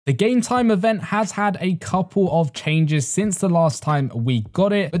The game time event has had a couple of changes since the last time we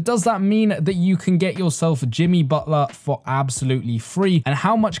got it, but does that mean that you can get yourself Jimmy Butler for absolutely free? And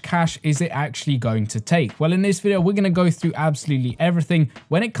how much cash is it actually going to take? Well, in this video, we're going to go through absolutely everything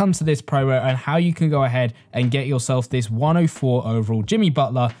when it comes to this promo and how you can go ahead and get yourself this 104 overall Jimmy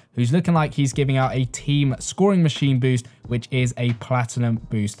Butler, who's looking like he's giving out a team scoring machine boost, which is a platinum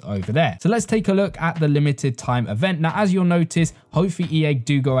boost over there. So let's take a look at the limited time event. Now, as you'll notice, hopefully EA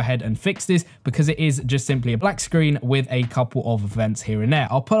do go ahead and fix this because it is just simply a black screen with a couple of events here and there.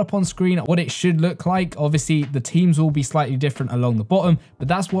 I'll put up on screen what it should look like. Obviously, the teams will be slightly different along the bottom, but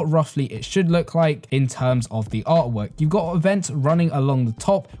that's what roughly it should look like in terms of the artwork. You've got events running along the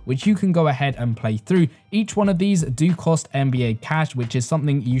top, which you can go ahead and play through. Each one of these do cost NBA cash, which is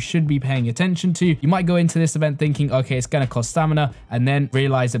something you should be paying attention to. You might go into this event thinking, okay, it's going to cost stamina, and then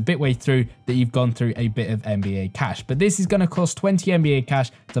realize a bit way through that you've gone through a bit of NBA cash. But this is going to cost 20 NBA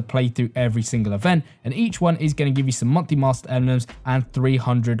cash to play through every single event, and each one is going to give you some monthly master emblems and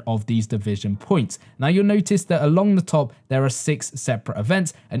 300 of these division points. Now you'll notice that along the top there are 6 separate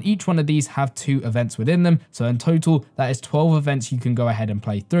events, and each one of these have 2 events within them. So in total, that is 12 events you can go ahead and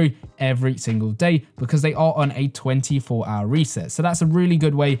play through every single day because they are on a 24-hour reset. So that's a really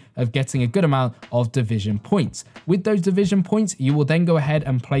good way of getting a good amount of division points. With those division points, you will then go ahead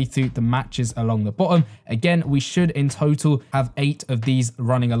and play through the matches along the bottom. Again, we should in total have 8 of these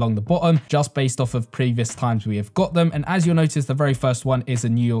running along the bottom, just based off of previous times we have got them. And as you'll notice, the very first one is the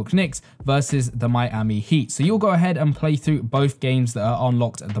New York Knicks versus the Miami Heat. So you'll go ahead and play through both games that are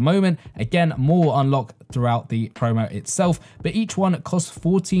unlocked at the moment. Again, more will unlock throughout the promo itself, but each one costs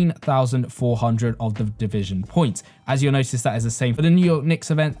 14,400 of the division points. As you'll notice, that is the same for the New York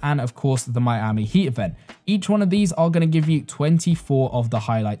Knicks event and of course the Miami Heat event. Each one of these are going to give you 24 of the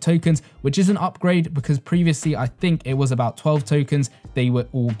highlight tokens, which is an upgrade because previously I think it was about 12 tokens they were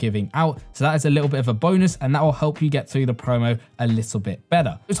all giving out. So that is a little bit of a bonus, and that will help you get through the promo a little bit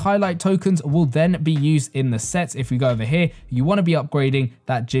better. Those highlight tokens will then be used in the sets. If we go over here, you want to be upgrading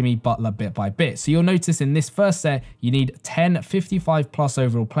that Jimmy Butler bit by bit. So you'll notice in this first set, you need 10 55 plus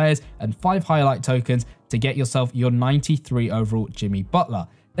overall players and 5 highlight tokens to get yourself your 93 overall Jimmy Butler.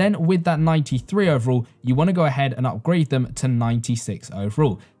 Then with that 93 overall, you want to go ahead and upgrade them to 96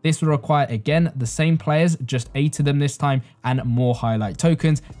 overall. This will require, again, the same players, just 8 of them this time, and more highlight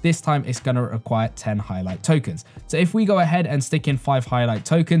tokens. This time, it's going to require 10 highlight tokens. So if we go ahead and stick in 5 highlight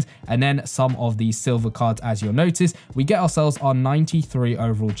tokens, and then some of these silver cards, as you'll notice, we get ourselves our 93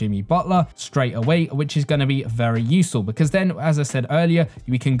 overall Jimmy Butler straight away, which is going to be very useful, because then, as I said earlier,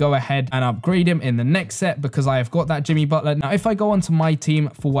 we can go ahead and upgrade him in the next set, because I have got that Jimmy Butler. Now, if I go onto my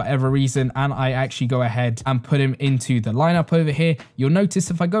team for whatever reason, and I actually go ahead and put him into the lineup over here, you'll notice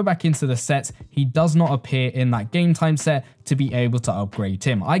if I go back into the sets, he does not appear in that game time set to be able to upgrade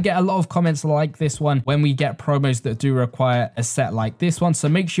him. I get a lot of comments like this one when we get promos that do require a set like this one. So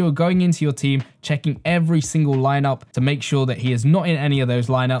make sure you're going into your team, checking every single lineup to make sure that he is not in any of those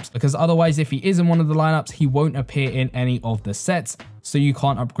lineups, because otherwise, if he is in one of the lineups, he won't appear in any of the sets, so you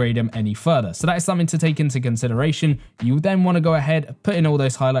can't upgrade him any further. So that is something to take into consideration. You then want to go ahead, put in all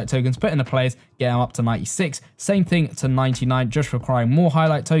those highlight tokens, put in the players, get them up to 96. Same thing to 99, just requiring more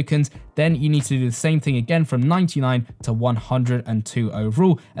highlight tokens. Then you need to do the same thing again from 99 to 102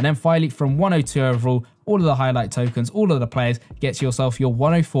 overall. And then finally from 102 overall, all of the highlight tokens, all of the players, gets yourself your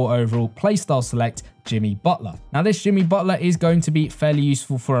 104 overall playstyle select Jimmy Butler. Now this Jimmy Butler is going to be fairly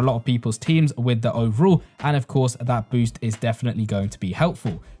useful for a lot of people's teams with the overall, and of course that boost is definitely going to be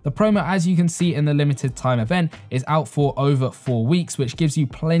helpful. The promo, as you can see in the limited time event, is out for over 4 weeks, which gives you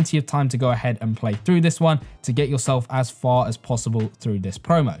plenty of time to go ahead and play through this one to get yourself as far as possible through this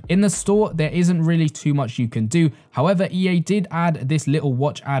promo. In the store, there isn't really too much you can do. However, EA did add this little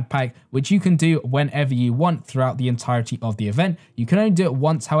watch ad pack, which you can do whenever you want throughout the entirety of the event. You can only do it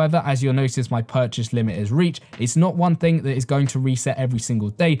once, however, as you'll notice my purchase limit is reached. It's not one thing that is going to reset every single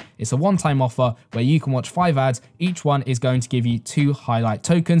day. It's a one-time offer where you can watch 5 ads. Each one is going to give you 2 highlight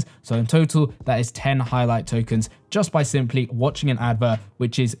tokens. So in total, that is 10 highlight tokens just by simply watching an advert,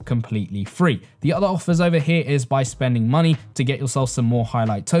 which is completely free. The other offers over here is by spending money to get yourself some more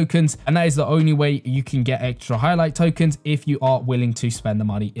highlight tokens, and that is the only way you can get extra highlight tokens if you are willing to spend the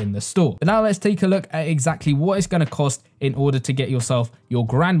money in the store. But now let's take a look at exactly what it's going to cost in order to get yourself your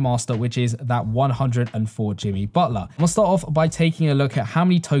Grandmaster, which is that 104 Jimmy Butler. I'm gonna start off by taking a look at how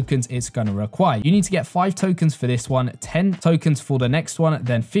many tokens it's gonna require. You need to get 5 tokens for this one, 10 tokens for the next one,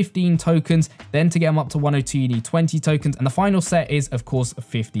 then 15 tokens. Then to get them up to 102, you need 20 tokens. And the final set is, of course,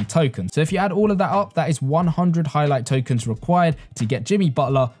 50 tokens. So if you add all of that up, that is 100 highlight tokens required to get Jimmy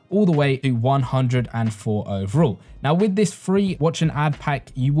Butler all the way to 104 overall. Now with this free watch and ad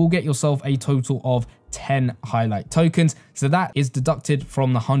pack, you will get yourself a total of 10 highlight tokens. So that is deducted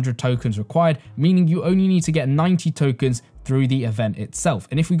from the 100 tokens required, meaning you only need to get 90 tokens through the event itself.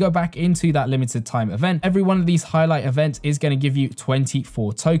 And if we go back into that limited time event, every one of these highlight events is going to give you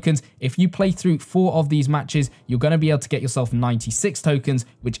 24 tokens. If you play through 4 of these matches, you're going to be able to get yourself 96 tokens,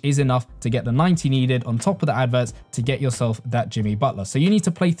 which is enough to get the 90 needed on top of the adverts to get yourself that Jimmy Butler. So you need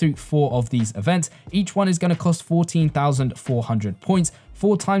to play through 4 of these events. Each one is going to cost 14,400 points.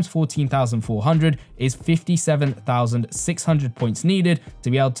 4 times 14,400 is 57,600 points needed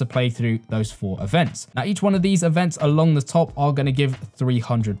to be able to play through those 4 events. Now, each one of these events along the top are going to give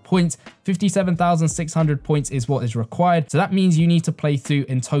 300 points. 57,600 points is what is required. So that means you need to play through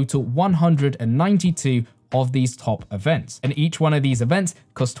in total 192 of these top events. And each one of these events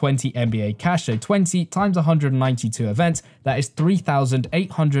costs 20 NBA cash. So 20 times 192 events, that is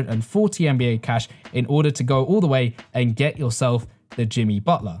 3,840 NBA cash in order to go all the way and get yourself the Jimmy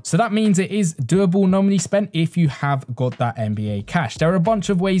Butler. So that means it is doable, nominally spent, if you have got that NBA cash. There are a bunch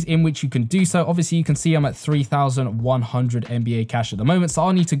of ways in which you can do so. Obviously, you can see I'm at 3,100 NBA cash at the moment, so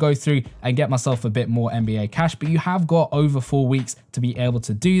I'll need to go through and get myself a bit more NBA cash, but you have got over 4 weeks to be able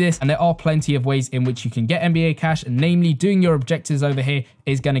to do this, and there are plenty of ways in which you can get NBA cash, and namely doing your objectives over here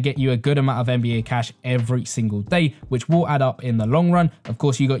is going to get you a good amount of NBA cash every single day, which will add up in the long run. Of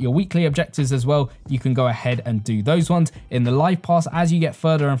course, you got your weekly objectives as well. You can go ahead and do those ones. In the live pass, as you get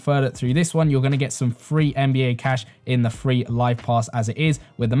further and further through this one, you're going to get some free NBA cash in the free live pass as it is,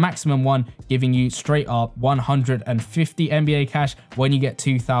 with the maximum one giving you straight up 150 NBA cash when you get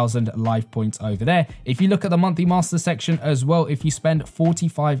 2,000 live points over there. If you look at the monthly master section as well, if you spend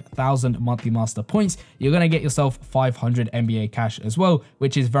 45,000 monthly master points, you're going to get yourself 500 NBA cash as well,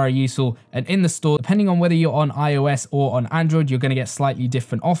 which is very useful. And in the store, depending on whether you're on iOS or on Android, you're going to get slightly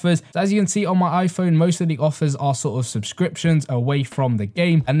different offers. So as you can see on my iPhone, most of the offers are sort of subscriptions away from the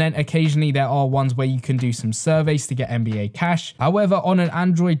game, and then occasionally there are ones where you can do some surveys to get NBA cash. However, on an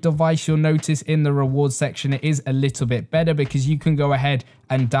Android device, you'll notice in the rewards section it is a little bit better because you can go ahead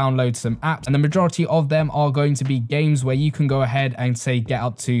and download some apps, and the majority of them are going to be games where you can go ahead and say get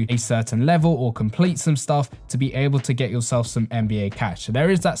up to a certain level or complete some stuff to be able to get yourself some NBA cash. So there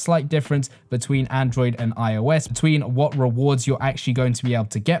is that slight difference between Android and iOS, between what rewards you're actually going to be able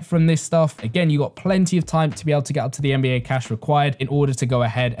to get from this stuff. Again, you got plenty of time to be able to get up to the NBA cash required in order to go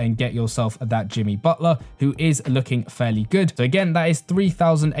ahead and get yourself that Jimmy Butler, who is looking fairly good. So again, that is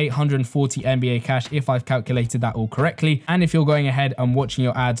 3,840 NBA cash if I've calculated that all correctly, and if you're going ahead and watching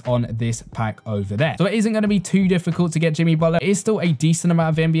your ads on this pack over there. So it isn't going to be too difficult to get Jimmy Butler. It is still a decent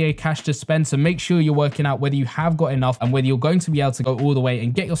amount of NBA cash to spend, so make sure you're working out whether you have got enough and whether you're going to be able to go all the way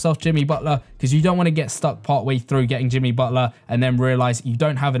and get yourself Jimmy Butler, because you don't want to get stuck partway through getting Jimmy Butler and then realize you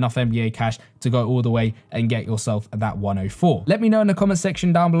don't have enough NBA cash to go all the way and get yourself that 104. Let me know in the comment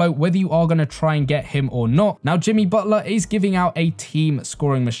section down below whether you are going to try and get him or not. Now, Jimmy Butler is giving out a team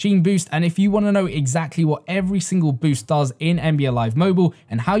scoring machine boost, and if you want to know exactly what every single boost does in NBA Live Mobile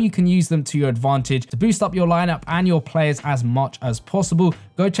and how you can use them to your advantage to boost up your lineup and your players as much as possible,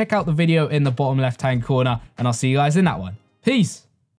 go check out the video in the bottom left hand corner, and I'll see you guys in that one. Peace.